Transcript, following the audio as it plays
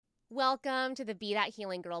Welcome to the Be That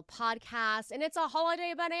Healing Girl podcast, and it's a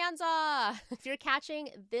holiday bonanza. If you're catching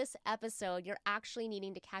this episode, you're actually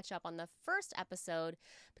needing to catch up on the first episode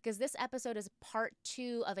because this episode is part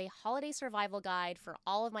 2 of a holiday survival guide for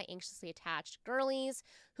all of my anxiously attached girlies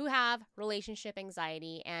who have relationship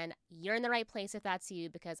anxiety, and you're in the right place if that's you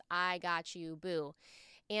because I got you, boo.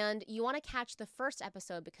 And you want to catch the first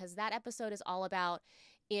episode because that episode is all about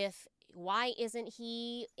why isn't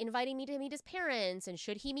he inviting me to meet his parents, and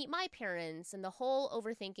should he meet my parents, and the whole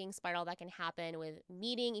overthinking spiral that can happen with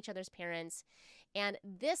meeting each other's parents. And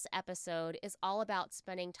this episode is all about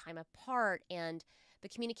spending time apart, and the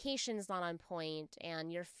communication is not on point,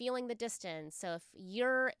 and you're feeling the distance. So if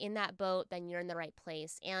you're in that boat, then you're in the right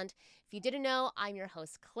place. And if you didn't know, I'm your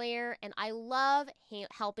host, Claire, and I love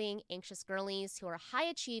helping anxious girlies who are high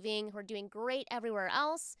achieving, who are doing great everywhere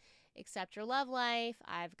else, except your love life.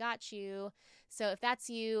 I've got you. So if that's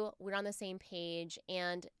you, we're on the same page,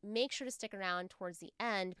 and make sure to stick around towards the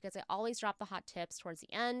end because I always drop the hot tips towards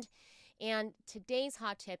the end. And today's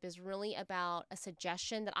hot tip is really about a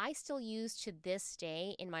suggestion that I still use to this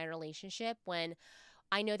day in my relationship when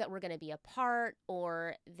I know that we're going to be apart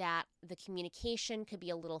or that the communication could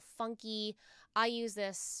be a little funky. I use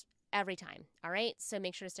this every time. All right. So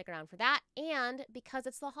make sure to stick around for that. And because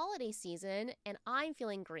it's the holiday season and I'm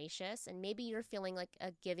feeling gracious, and maybe you're feeling like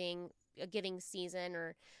a giving season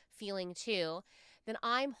or feeling too, then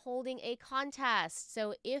I'm holding a contest.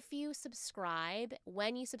 So if you subscribe,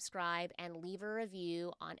 when you subscribe and leave a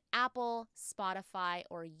review on Apple, Spotify,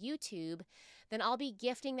 or YouTube, then I'll be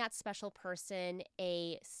gifting that special person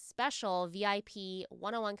a special VIP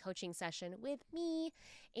one-on-one coaching session with me,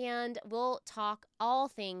 and we'll talk all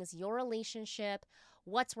things your relationship,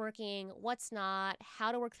 what's working, what's not,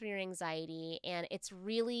 how to work through your anxiety. And it's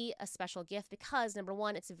really a special gift because, number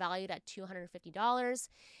one, it's valued at $250.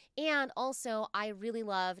 And also, I really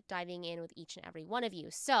love diving in with each and every one of you.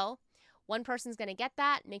 So one person's going to get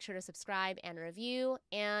that. Make sure to subscribe and review.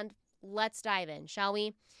 And let's dive in, shall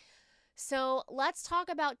we? So let's talk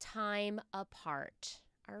about time apart.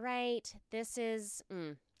 All right. This is...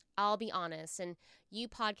 I'll be honest, and you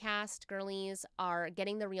podcast girlies are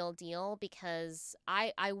getting the real deal because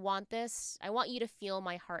I want this. I want you to feel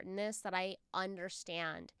my heart in this, that I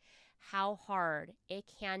understand how hard it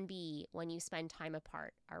can be when you spend time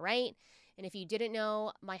apart, all right? And if you didn't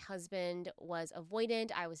know, my husband was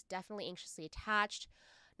avoidant. I was definitely anxiously attached.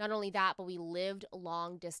 Not only that, but we lived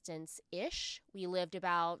long distance-ish. We lived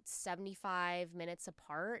about 75 minutes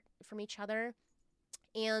apart from each other.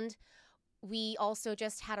 And we also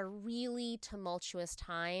just had a really tumultuous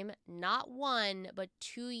time, not 1, but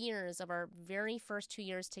 2 years of our very first 2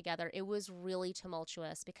 years together. It was really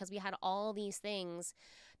tumultuous because we had all these things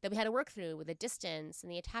that we had to work through with the distance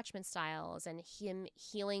and the attachment styles and him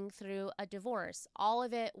healing through a divorce. All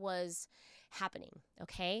of it was happening,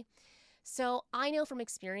 okay? So I know from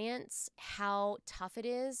experience how tough it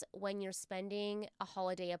is when you're spending a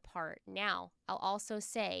holiday apart. Now, I'll also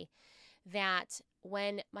say that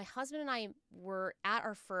when my husband and I were at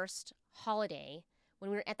our first holiday,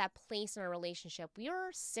 when we were at that place in our relationship, we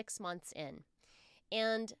were 6 months in.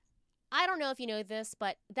 And I don't know if you know this,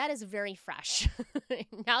 but that is very fresh.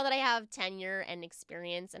 Now that I have tenure and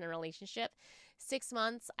experience in a relationship, 6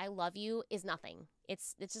 months, I love you, is nothing.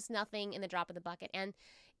 It's just nothing in the drop of the bucket. And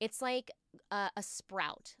it's like a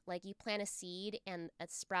sprout. Like you plant a seed and a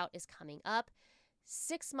sprout is coming up.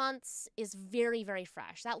 6 months is very, very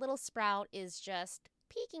fresh. That little sprout is just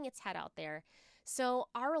peeking its head out there. So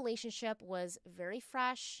our relationship was very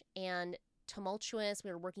fresh and tumultuous.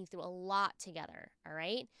 We were working through a lot together, all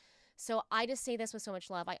right? So I just say this with so much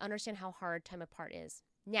love. I understand how hard time apart is.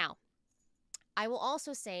 Now, I will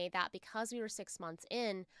also say that because we were 6 months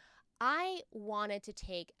in, I wanted to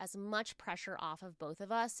take as much pressure off of both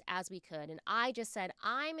of us as we could. And I just said,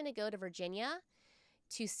 I'm going to go to Virginia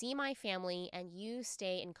to see my family, and you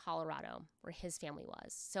stay in Colorado where his family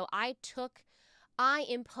was. So I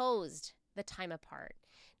imposed the time apart.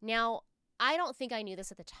 Now, I don't think I knew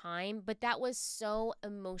this at the time, but that was so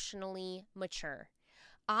emotionally mature.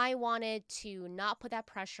 I wanted to not put that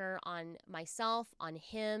pressure on myself, on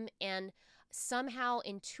him, and somehow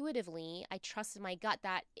intuitively, I trusted my gut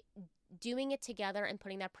that doing it together and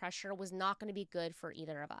putting that pressure was not going to be good for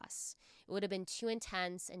either of us. It would have been too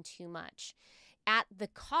intense and too much, at the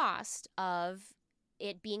cost of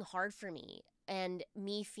it being hard for me and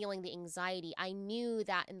me feeling the anxiety. I knew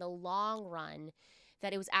that in the long run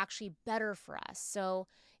that it was actually better for us. So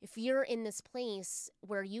if you're in this place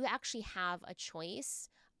where you actually have a choice,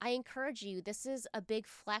 I encourage you, this is a big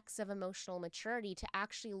flex of emotional maturity to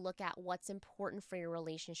actually look at what's important for your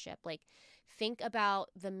relationship. Like, think about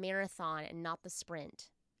the marathon and not the sprint,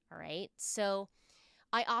 All right. So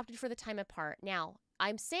I opted for the time apart. Now,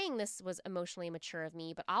 I'm saying this was emotionally mature of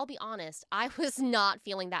me, but I'll be honest, I was not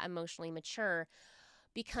feeling that emotionally mature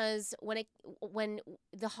because when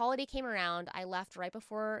the holiday came around, I left right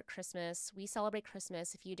before Christmas. We celebrate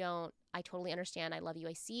Christmas. If you don't, I totally understand. I love you.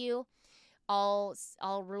 I see you. All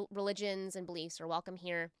religions and beliefs are welcome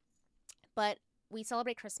here. But we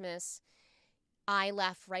celebrate Christmas. I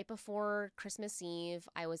left right before Christmas Eve.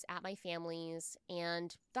 I was at my family's,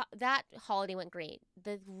 and that holiday went great.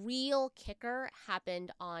 The real kicker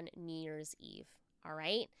happened on New Year's Eve. All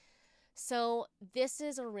right. So, this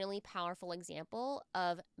is a really powerful example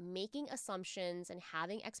of making assumptions and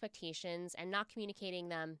having expectations and not communicating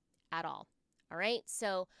them at all. All right.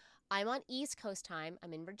 So, I'm on East Coast time.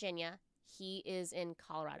 I'm in Virginia. He is in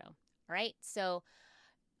Colorado. All right. So,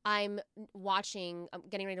 I'm getting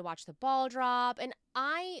ready to watch the ball drop. And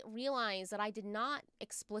I realized that I did not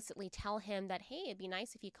explicitly tell him that, hey, it'd be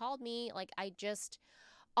nice if you called me. Like, I just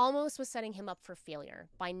almost was setting him up for failure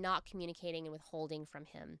by not communicating and withholding from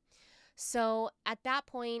him. So at that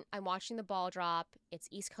point, I'm watching the ball drop. It's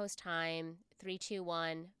East Coast time, 3, 2,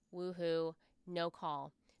 1, woohoo, no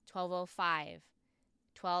call. 12:05,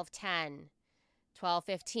 12:10,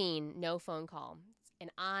 12:15, no phone call.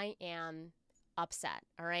 And I am upset,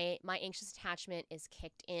 all right? My anxious attachment is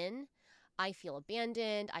kicked in. I feel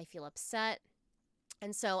abandoned. I feel upset.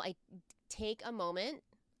 And so I take a moment,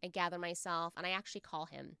 I gather myself, and I actually call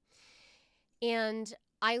him. And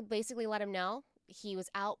I basically let him know he was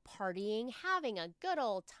out partying, having a good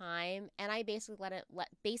old time, and I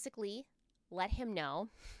basically let him know,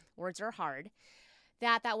 words are hard,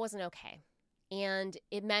 that wasn't okay. And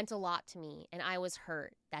it meant a lot to me, and I was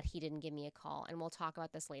hurt that he didn't give me a call, and we'll talk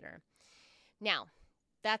about this later. Now,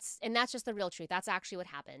 that's just the real truth. That's actually what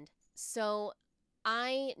happened. So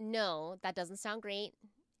I know that doesn't sound great,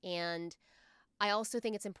 and I also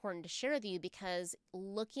think it's important to share with you because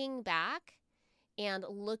looking back and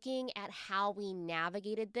looking at how we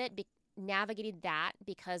navigated that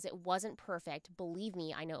because it wasn't perfect. Believe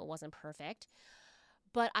me, I know it wasn't perfect.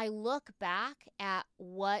 But I look back at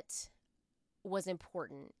what was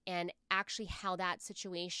important and actually how that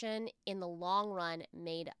situation in the long run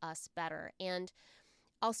made us better. And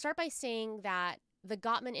I'll start by saying that the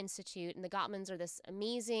Gottman Institute, and the Gottmans are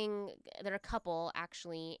they're a couple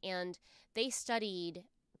actually, and they studied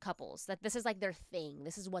couples. That this is like their thing.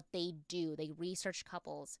 This is what they do. They research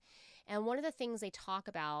couples. And one of the things they talk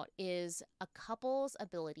about is a couple's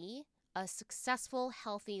ability, a successful,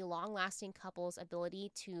 healthy, long-lasting couple's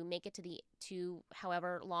ability to make it to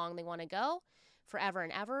however long they want to go, forever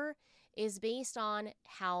and ever, is based on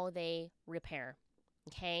how they repair.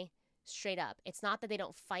 Okay? Straight up. It's not that they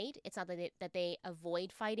don't fight. It's not that they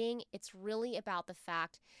avoid fighting. It's really about the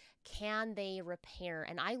fact, can they repair?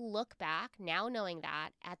 And I look back now knowing that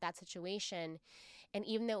at that situation, and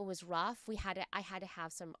even though it was rough, I had to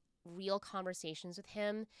have some real conversations with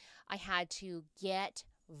him. I had to get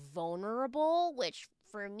vulnerable, which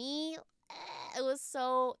for me,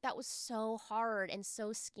 that was so hard and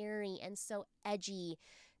so scary and so edgy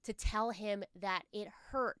to tell him that it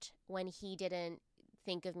hurt when he didn't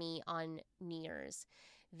think of me on New Year's,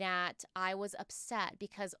 that I was upset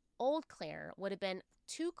because old Claire would have been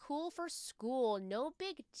too cool for school, no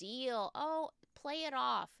big deal, oh, play it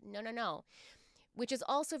off, no, which is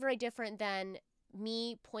also very different than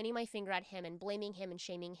me pointing my finger at him and blaming him and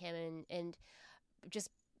shaming him and just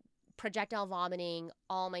projectile vomiting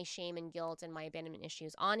all my shame and guilt and my abandonment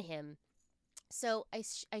issues on him. So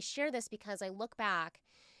I share this because I look back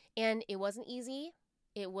and it wasn't easy.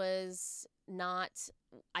 It was not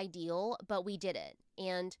ideal, but we did it.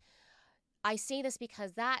 And I say this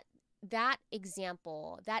because that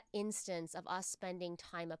example, that instance of us spending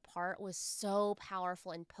time apart was so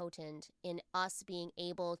powerful and potent in us being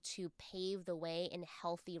able to pave the way in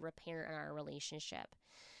healthy repair in our relationship.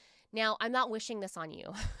 Now, I'm not wishing this on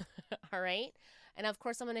you, all right? And of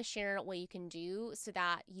course, I'm going to share what you can do so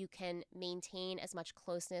that you can maintain as much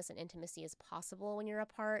closeness and intimacy as possible when you're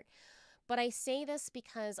apart. But I say this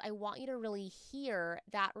because I want you to really hear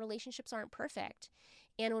that relationships aren't perfect.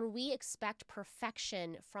 And when we expect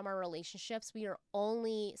perfection from our relationships, we are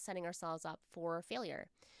only setting ourselves up for failure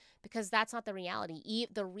because that's not the reality.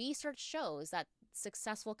 The research shows that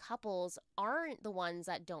successful couples aren't the ones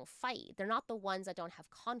that don't fight. They're not the ones that don't have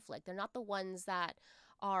conflict. They're not the ones that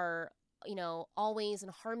are, always in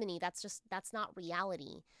harmony. That's not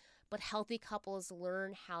reality. But healthy couples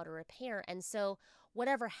learn how to repair. And so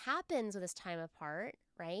whatever happens with this time apart,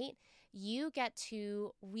 right, you get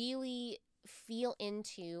to really feel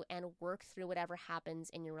into and work through whatever happens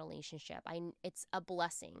in your relationship. It's a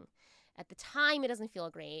blessing. At the time, it doesn't feel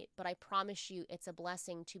great, but I promise you it's a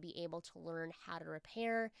blessing to be able to learn how to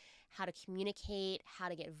repair, how to communicate, how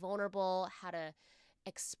to get vulnerable, how to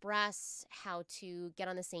express, how to get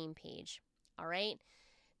on the same page. All right?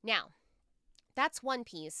 Now, that's one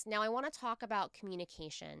piece. Now, I want to talk about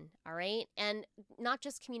communication, all right? And not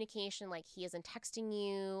just communication like he isn't texting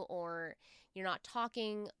you or you're not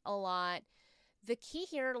talking a lot. The key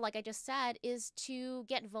here, like I just said, is to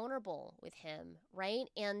get vulnerable with him, right?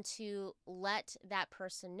 And to let that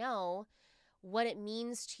person know what it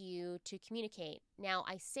means to you to communicate. Now,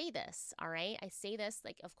 I say this, all right? I say this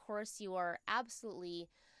like, of course, you are absolutely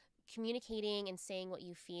communicating and saying what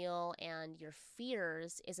you feel and your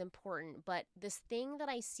fears is important. But this thing that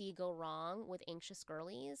I see go wrong with anxious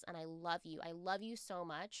girlies, and I love you so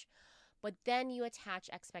much, but then you attach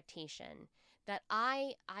expectation that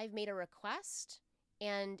I've made a request,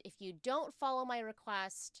 and if you don't follow my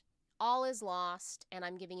request, all is lost, and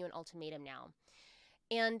I'm giving you an ultimatum now.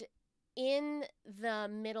 And in the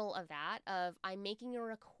middle of that, of I'm making a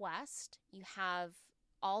request, you have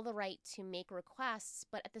all the right to make requests,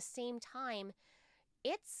 but at the same time,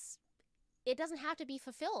 it doesn't have to be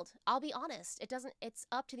fulfilled. I'll be honest. It's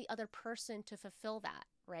up to the other person to fulfill that,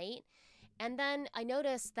 right? And then I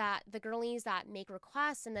noticed that the girlies that make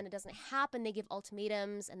requests and then it doesn't happen, they give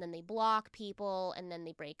ultimatums and then they block people and then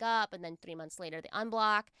they break up and then 3 months later they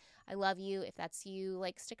unblock. I love you. If that's you,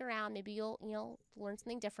 like stick around. Maybe you'll learn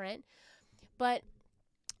something different. But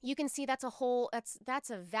you can see that's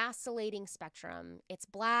a vacillating spectrum. It's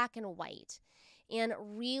black and white. And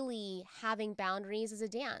really having boundaries is a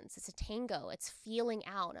dance. It's a tango. It's feeling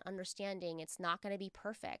out and understanding it's not going to be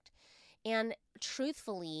perfect. And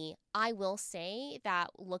truthfully, I will say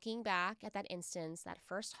that looking back at that instance, that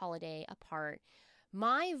first holiday apart,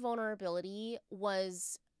 my vulnerability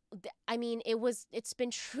was, it's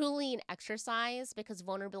been truly an exercise because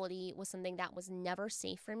vulnerability was something that was never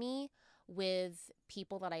safe for me with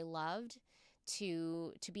people that I loved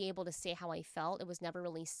to be able to say how I felt. It was never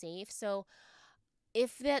really safe. So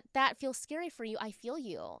if that feels scary for you, I feel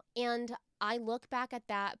you. And I look back at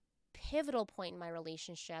that pivotal point in my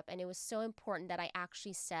relationship, and it was so important that I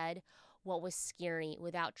actually said what was scary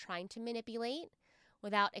without trying to manipulate,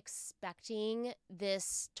 without expecting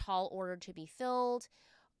this tall order to be filled,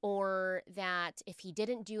 or that if he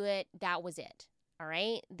didn't do it, that was it. All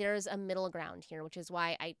right. There's a middle ground here, which is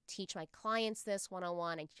why I teach my clients this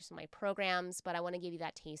one-on-one. I teach some of my programs, but I want to give you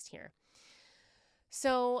that taste here.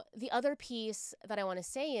 So the other piece that I want to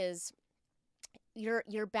say is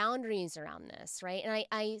your boundaries around this, right? And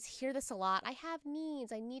I hear this a lot. I have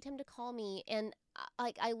needs. I need him to call me. And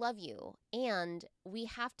I love you. And we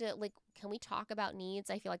have to, can we talk about needs?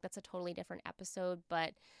 I feel like that's a totally different episode,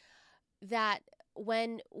 but that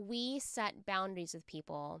when we set boundaries with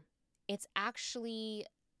people, it's actually,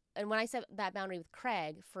 and when I set that boundary with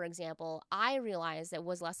Craig, for example, I realized it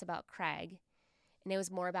was less about Craig and it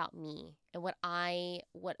was more about me and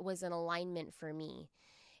what was in alignment for me.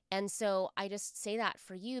 And so I just say that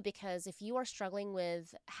for you because if you are struggling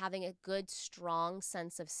with having a good, strong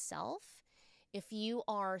sense of self, if you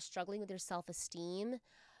are struggling with your self-esteem,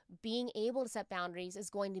 being able to set boundaries is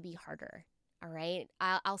going to be harder. All right.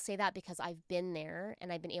 I'll say that because I've been there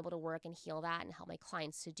and I've been able to work and heal that and help my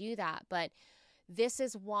clients to do that. But this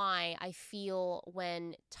is why I feel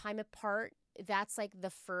when time apart, that's like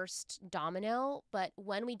the first domino. But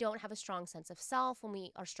when we don't have a strong sense of self, when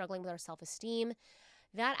we are struggling with our self-esteem,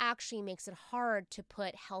 that actually makes it hard to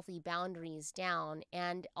put healthy boundaries down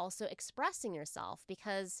and also expressing yourself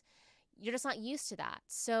because you're just not used to that.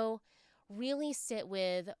 So really sit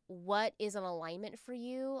with what is an alignment for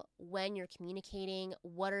you when you're communicating.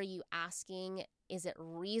 What are you asking? Is it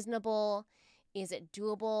reasonable? Is it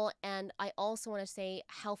doable? And I also want to say,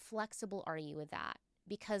 how flexible are you with that?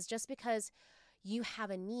 Because just because you have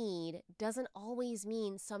a need doesn't always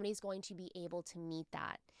mean somebody's going to be able to meet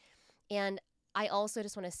that. And I also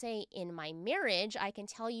just want to say in my marriage, I can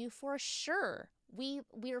tell you for sure,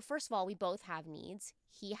 first of all, we both have needs.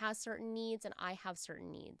 He has certain needs and I have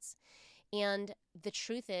certain needs. And the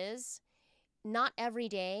truth is, not every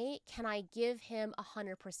day can I give him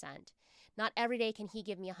 100%. Not every day can he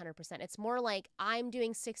give me 100%. It's more like I'm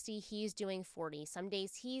doing 60, he's doing 40. Some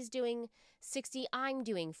days he's doing 60, I'm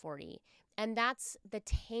doing 40. And that's the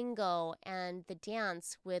tango and the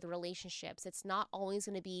dance with relationships. It's not always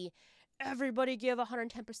going to be everybody give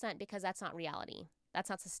 110% because that's not reality. That's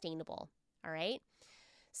not sustainable. All right.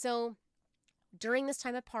 So during this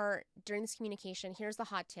time apart, during this communication, here's the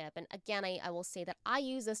hot tip. And again, I will say that I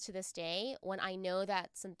use this to this day when I know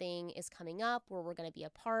that something is coming up or we're going to be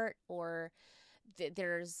apart or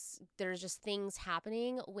there's just things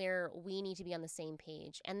happening where we need to be on the same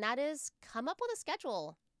page. And that is, come up with a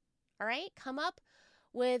schedule. All right? Come up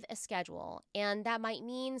with a schedule. And that might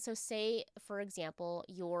mean, so say, for example,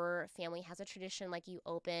 your family has a tradition like you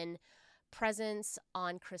open presents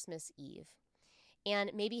on Christmas Eve.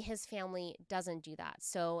 And maybe his family doesn't do that.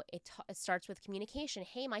 So it starts with communication.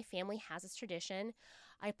 Hey, my family has this tradition.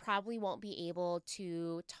 I probably won't be able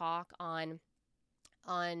to talk on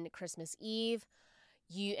Christmas Eve.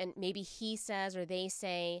 And maybe he says or they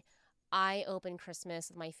say, I open Christmas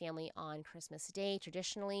with my family on Christmas Day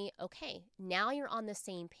traditionally. Okay, now you're on the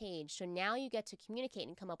same page. So now you get to communicate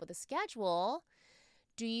and come up with a schedule.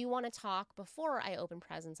 Do you want to talk before I open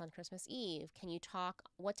presents on Christmas Eve? Can you talk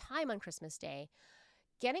what time on Christmas Day?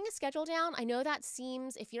 Getting a schedule down, I know that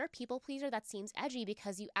seems, if you're a people pleaser, that seems edgy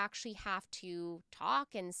because you actually have to talk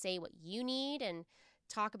and say what you need and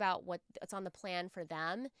talk about what's on the plan for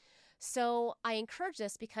them. So I encourage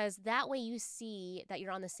this because that way you see that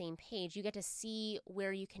you're on the same page. You get to see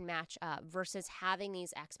where you can match up versus having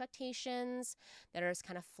these expectations that are just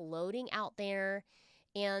kind of floating out there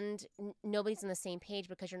and nobody's on the same page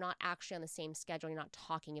because you're not actually on the same schedule. You're not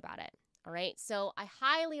talking about it. All right. So I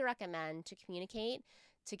highly recommend to communicate,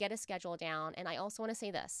 to get a schedule down. And I also want to say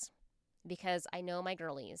this because I know my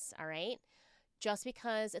girlies. All right. Just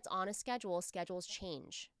because it's on a schedule, schedules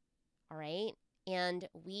change. All right. And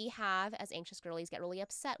we have, as anxious girlies, get really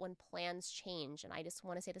upset when plans change. And I just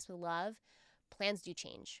want to say this with love. Plans do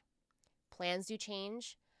change. Plans do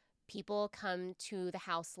change. People come to the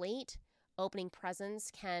house late. Opening presents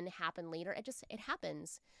can happen later. It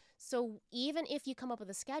happens. So even if you come up with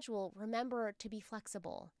a schedule, remember to be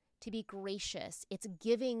flexible, to be gracious. It's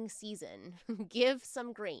giving season. Give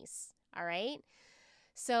some grace. All right?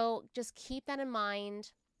 So just keep that in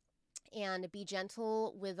mind. And be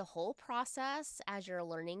gentle with the whole process as you're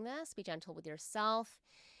learning this. Be gentle with yourself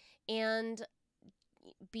and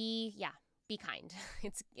be kind.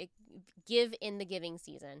 Give in the giving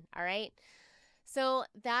season. All right. So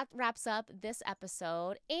that wraps up this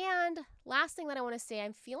episode. And last thing that I want to say,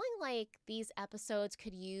 I'm feeling like these episodes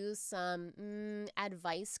could use some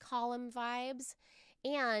advice column vibes.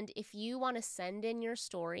 And if you want to send in your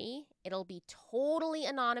story, it'll be totally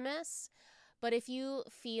anonymous. But if you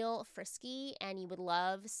feel frisky and you would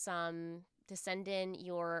love to send in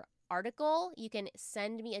your article, you can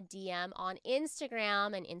send me a DM on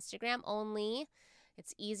Instagram and Instagram only.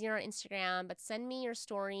 It's easier on Instagram, but send me your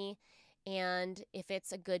story. And if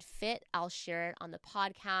it's a good fit, I'll share it on the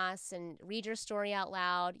podcast and read your story out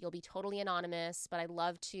loud. You'll be totally anonymous, but I'd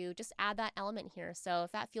love to just add that element here. So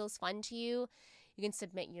if that feels fun to you, you can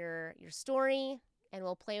submit your story and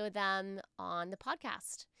we'll play with them on the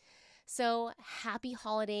podcast. So happy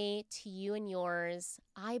holiday to you and yours.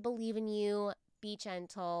 I believe in you. Be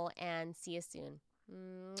gentle and see you soon.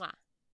 Mwah.